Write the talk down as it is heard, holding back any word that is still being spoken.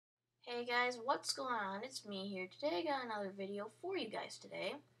Hey guys, what's going on? It's me here. Today I got another video for you guys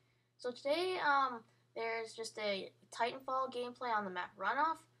today. So today, there's just a Titanfall gameplay on the map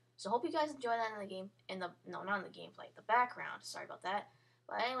Runoff. So hope you guys enjoy that in the game, no, not in the gameplay, the background. Sorry about that.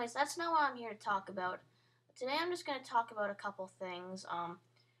 But anyways, that's not what I'm here to talk about. Today I'm just going to talk about a couple things.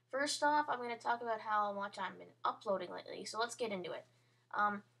 First off, I'm going to talk about how much I've been uploading lately. So let's get into it.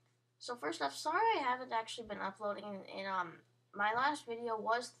 So first off, sorry I haven't actually been uploading my last video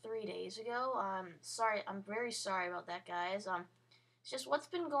was 3 days ago. Sorry, I'm very sorry about that, guys. It's just what's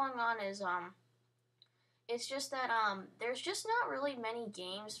been going on is it's just that there's just not really many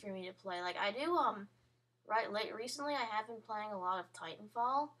games for me to play. Like I do recently I have been playing a lot of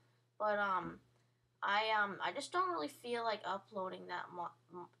Titanfall, but I just don't really feel like uploading that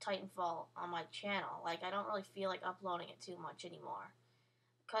Titanfall on my channel. Like I don't really feel like uploading it too much anymore.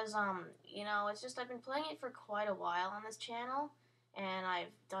 Because, it's just I've been playing it for quite a while on this channel, and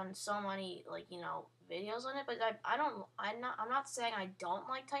I've done so many, videos on it, but I'm not saying I don't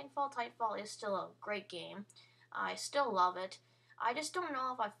like Titanfall. Titanfall is still a great game. I still love it. I just don't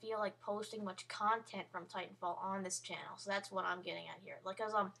know if I feel like posting much content from Titanfall on this channel, so that's what I'm getting at here.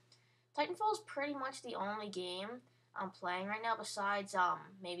 Because, Titanfall is pretty much the only game I'm playing right now besides,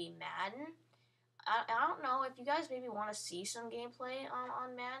 maybe Madden. I don't know if you guys maybe want to see some gameplay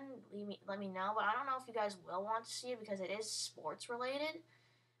on Madden. Let me know. But I don't know if you guys will want to see it because it is sports related.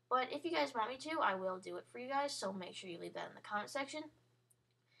 But if you guys want me to, I will do it for you guys. So make sure you leave that in the comment section.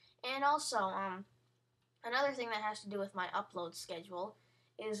 And also, another thing that has to do with my upload schedule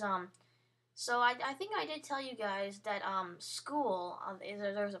is so I think I did tell you guys that school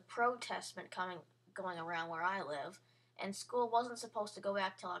there's a protestment going around where I live, and school wasn't supposed to go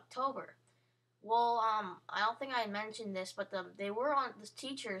back till October. Well, I don't think I mentioned this, but the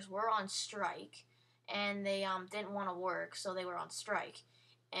teachers were on strike, and they didn't want to work, so they were on strike,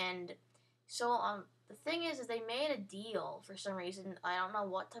 and so the thing is they made a deal for some reason. I don't know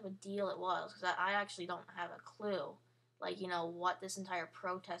what type of deal it was because I actually don't have a clue, what this entire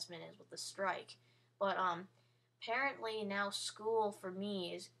protestment is with the strike, but apparently now school for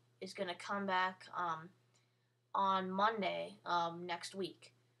me is gonna come back on Monday next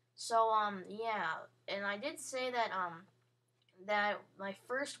week. So, yeah, and I did say that, that my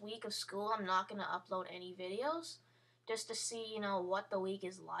first week of school, I'm not going to upload any videos, just to see, what the week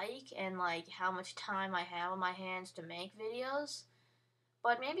is like, and, how much time I have on my hands to make videos.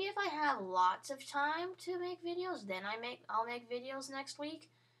 But maybe if I have lots of time to make videos, then I'll make videos next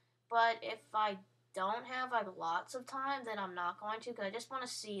week. But if I don't have, lots of time, then I'm not going to, because I just want to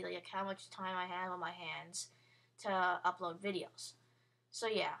see, how much time I have on my hands to upload videos. So,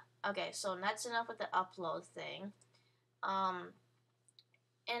 yeah. Okay, so that's enough with the upload thing.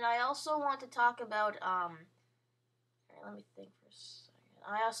 And I also want to talk about, let me think for a second.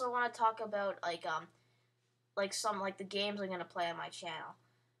 I also want to talk about, the games I'm going to play on my channel.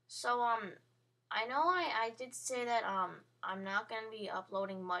 So, I know I did say that, I'm not going to be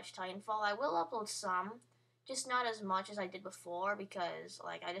uploading much Titanfall. I will upload some, just not as much as I did before, because,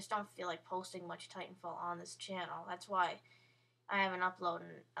 I just don't feel like posting much Titanfall on this channel. That's why I haven't uploaded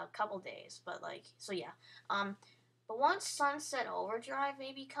in a couple days, but so yeah. But once Sunset Overdrive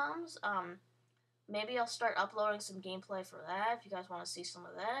maybe comes, maybe I'll start uploading some gameplay for that if you guys want to see some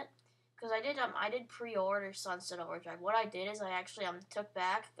of that. Because I did pre-order Sunset Overdrive. What I did is I actually took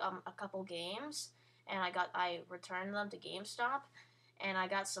back a couple games, and I returned them to GameStop, and I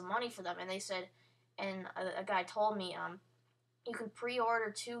got some money for them. And they said, and a guy told me you can pre-order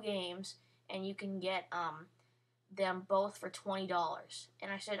 2 games, and you can get them both for $20.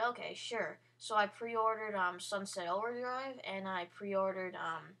 And I said, okay, sure. So I pre-ordered Sunset Overdrive, and I pre-ordered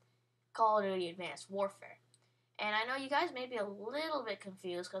Call of Duty Advanced Warfare. And I know you guys may be a little bit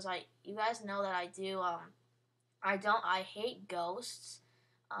confused because you guys know that I hate ghosts.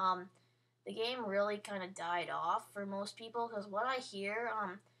 The game really kind of died off for most people because what I hear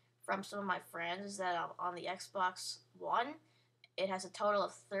from some of my friends is that on the Xbox One, it has a total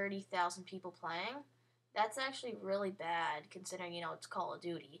of 30,000 people playing. That's actually really bad considering, it's Call of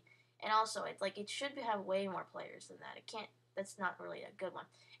Duty. And also, it should have way more players than that. That's not really a good one.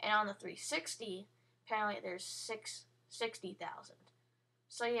 And on the 360, apparently there's 60,000.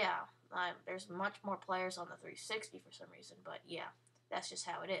 So yeah, there's much more players on the 360 for some reason, but yeah, that's just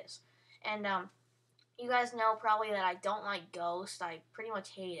how it is. And you guys know probably that I don't like Ghost. I pretty much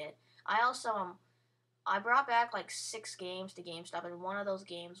hate it. I also, I brought back 6 games to GameStop, and one of those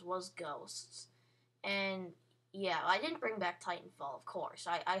games was Ghosts. And yeah, I didn't bring back Titanfall, of course.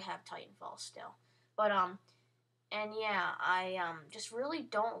 I have Titanfall still. But and yeah, I just really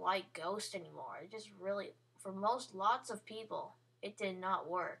don't like Ghost anymore. It just really, for lots of people, it did not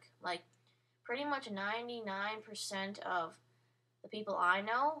work. Like, pretty much 99% of the people I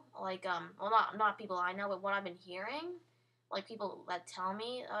know, like, well, not people I know, but what I've been hearing, like, people that tell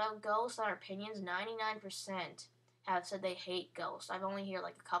me about ghosts, their opinions, 99% have said they hate ghosts. I've only heard,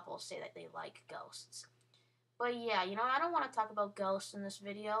 like, a couple say that they like ghosts. But, yeah, you know, I don't want to talk about ghosts in this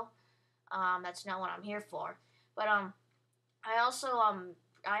video. That's not what I'm here for. But, I also,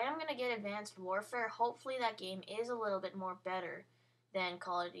 I am going to get Advanced Warfare. Hopefully that game is a little bit more better than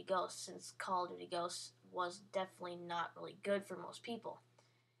Call of Duty Ghosts, since Call of Duty Ghosts was definitely not really good for most people.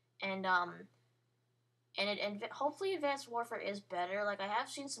 And hopefully Advanced Warfare is better. Like, I have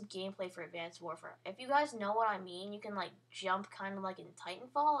seen some gameplay for Advanced Warfare. If you guys know what I mean, you can, like, jump kind of like in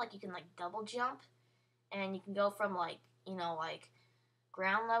Titanfall. Like, you can, like, double jump. And you can go from, like, you know, like,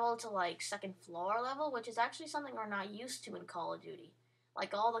 ground level to, like, second floor level, which is actually something we're not used to in Call of Duty.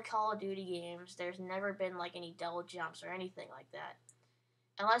 Like, all the Call of Duty games, there's never been, like, any double jumps or anything like that.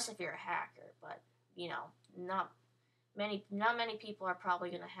 Unless if you're a hacker, but, you know, not many people are probably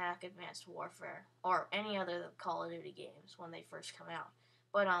going to hack Advanced Warfare or any other Call of Duty games when they first come out.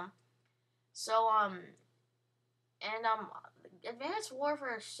 But, Advanced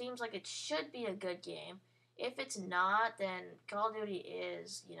Warfare seems like it should be a good game. If it's not, then Call of Duty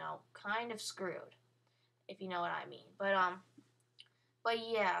is, you know, kind of screwed, if you know what I mean. But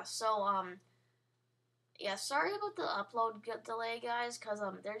yeah, so, yeah, sorry about the upload delay, guys, because,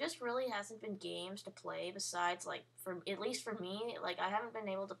 there just really hasn't been games to play besides, like, at least for me, like, I haven't been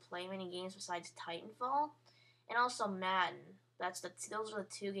able to play many games besides Titanfall, and also Madden. Those are the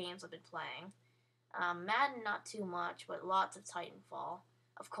two games I've been playing. Madden, not too much, but lots of Titanfall,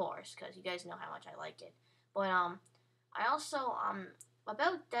 of course, because you guys know how much I like it. But, I also,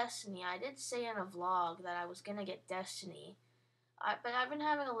 about Destiny, I did say in a vlog that I was gonna get Destiny, but I've been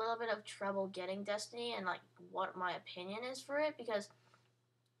having a little bit of trouble getting Destiny and, like, what my opinion is for it, because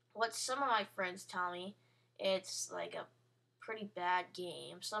what some of my friends tell me, it's, like, a pretty bad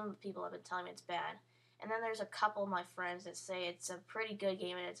game. Some people have been telling me it's bad. And then there's a couple of my friends that say it's a pretty good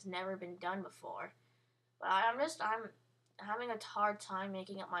game and it's never been done before. But I'm having a hard time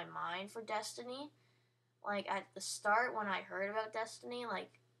making up my mind for Destiny. Like, at the start, when I heard about Destiny, like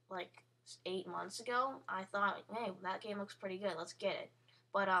 8 months ago, I thought, hey, that game looks pretty good, let's get it.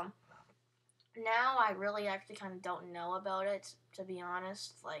 But, now I really actually kind of don't know about it, to be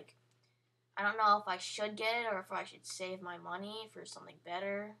honest. Like, I don't know if I should get it or if I should save my money for something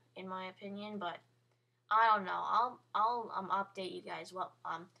better, in my opinion, but I don't know. I'll update you guys what,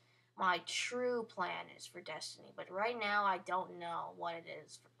 my true plan is for Destiny, but right now I don't know what it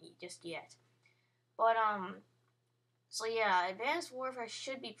is just yet. But, so yeah, Advanced Warfare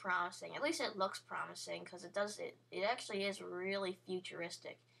should be promising. At least it looks promising, because it actually is really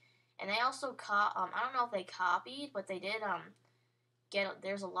futuristic. And they also I don't know if they copied, but they did,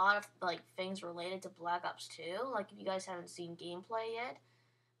 there's a lot of, like, things related to Black Ops 2. Like, if you guys haven't seen gameplay yet,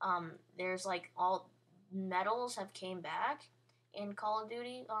 there's, like, all medals have came back in Call of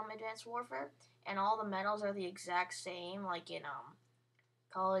Duty, Advanced Warfare, and all the medals are the exact same, like, in,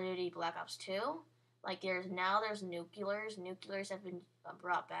 Call of Duty Black Ops 2. Like, there's nuclears. Nuclears have been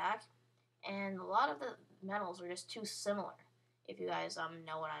brought back. And a lot of the medals are just too similar, if you guys,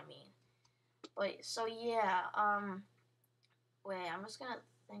 know what I mean. But, so, yeah, wait, I'm just gonna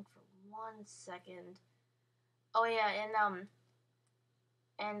think for 1 second. Oh, yeah,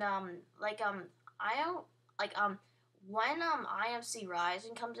 when, IMC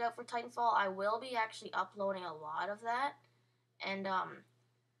Rising comes out for Titanfall, I will be actually uploading a lot of that.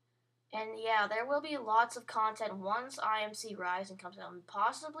 And yeah, there will be lots of content once IMC Rising comes out. And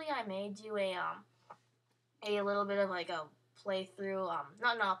possibly I may do a little bit of, like, a playthrough,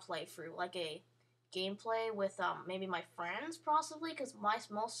 not playthrough, like a gameplay with, maybe my friends, possibly, because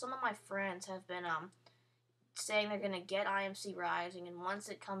some of my friends have been, saying they're gonna get IMC Rising, and once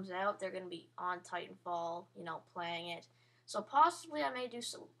it comes out, they're gonna be on Titanfall, you know, playing it. So possibly I may do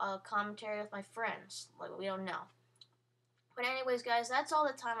some, commentary with my friends, like, we don't know. But anyways, guys, that's all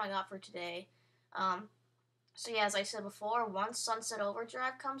the time I got for today. So yeah, as I said before, once Sunset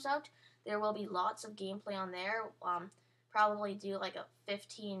Overdrive comes out, there will be lots of gameplay on there. Probably do, like, a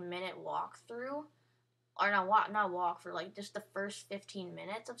 15-minute walkthrough. Or not walkthrough, like, just the first 15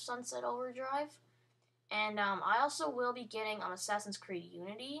 minutes of Sunset Overdrive. And, I also will be getting, Assassin's Creed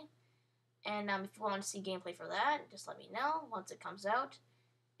Unity. And, if you want to see gameplay for that, just let me know once it comes out.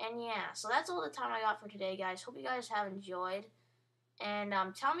 And yeah, so that's all the time I got for today, guys. Hope you guys have enjoyed. And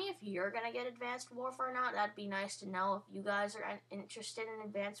tell me if you're going to get Advanced Warfare or not. That'd be nice to know if you guys are interested in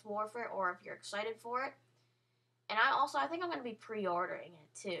Advanced Warfare or if you're excited for it. And I think I'm going to be pre-ordering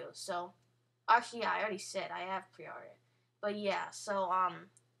it too. So, actually, yeah, I already said I have pre-ordered it. But yeah, so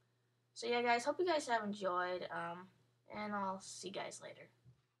yeah, guys, hope you guys have enjoyed, and I'll see you guys later.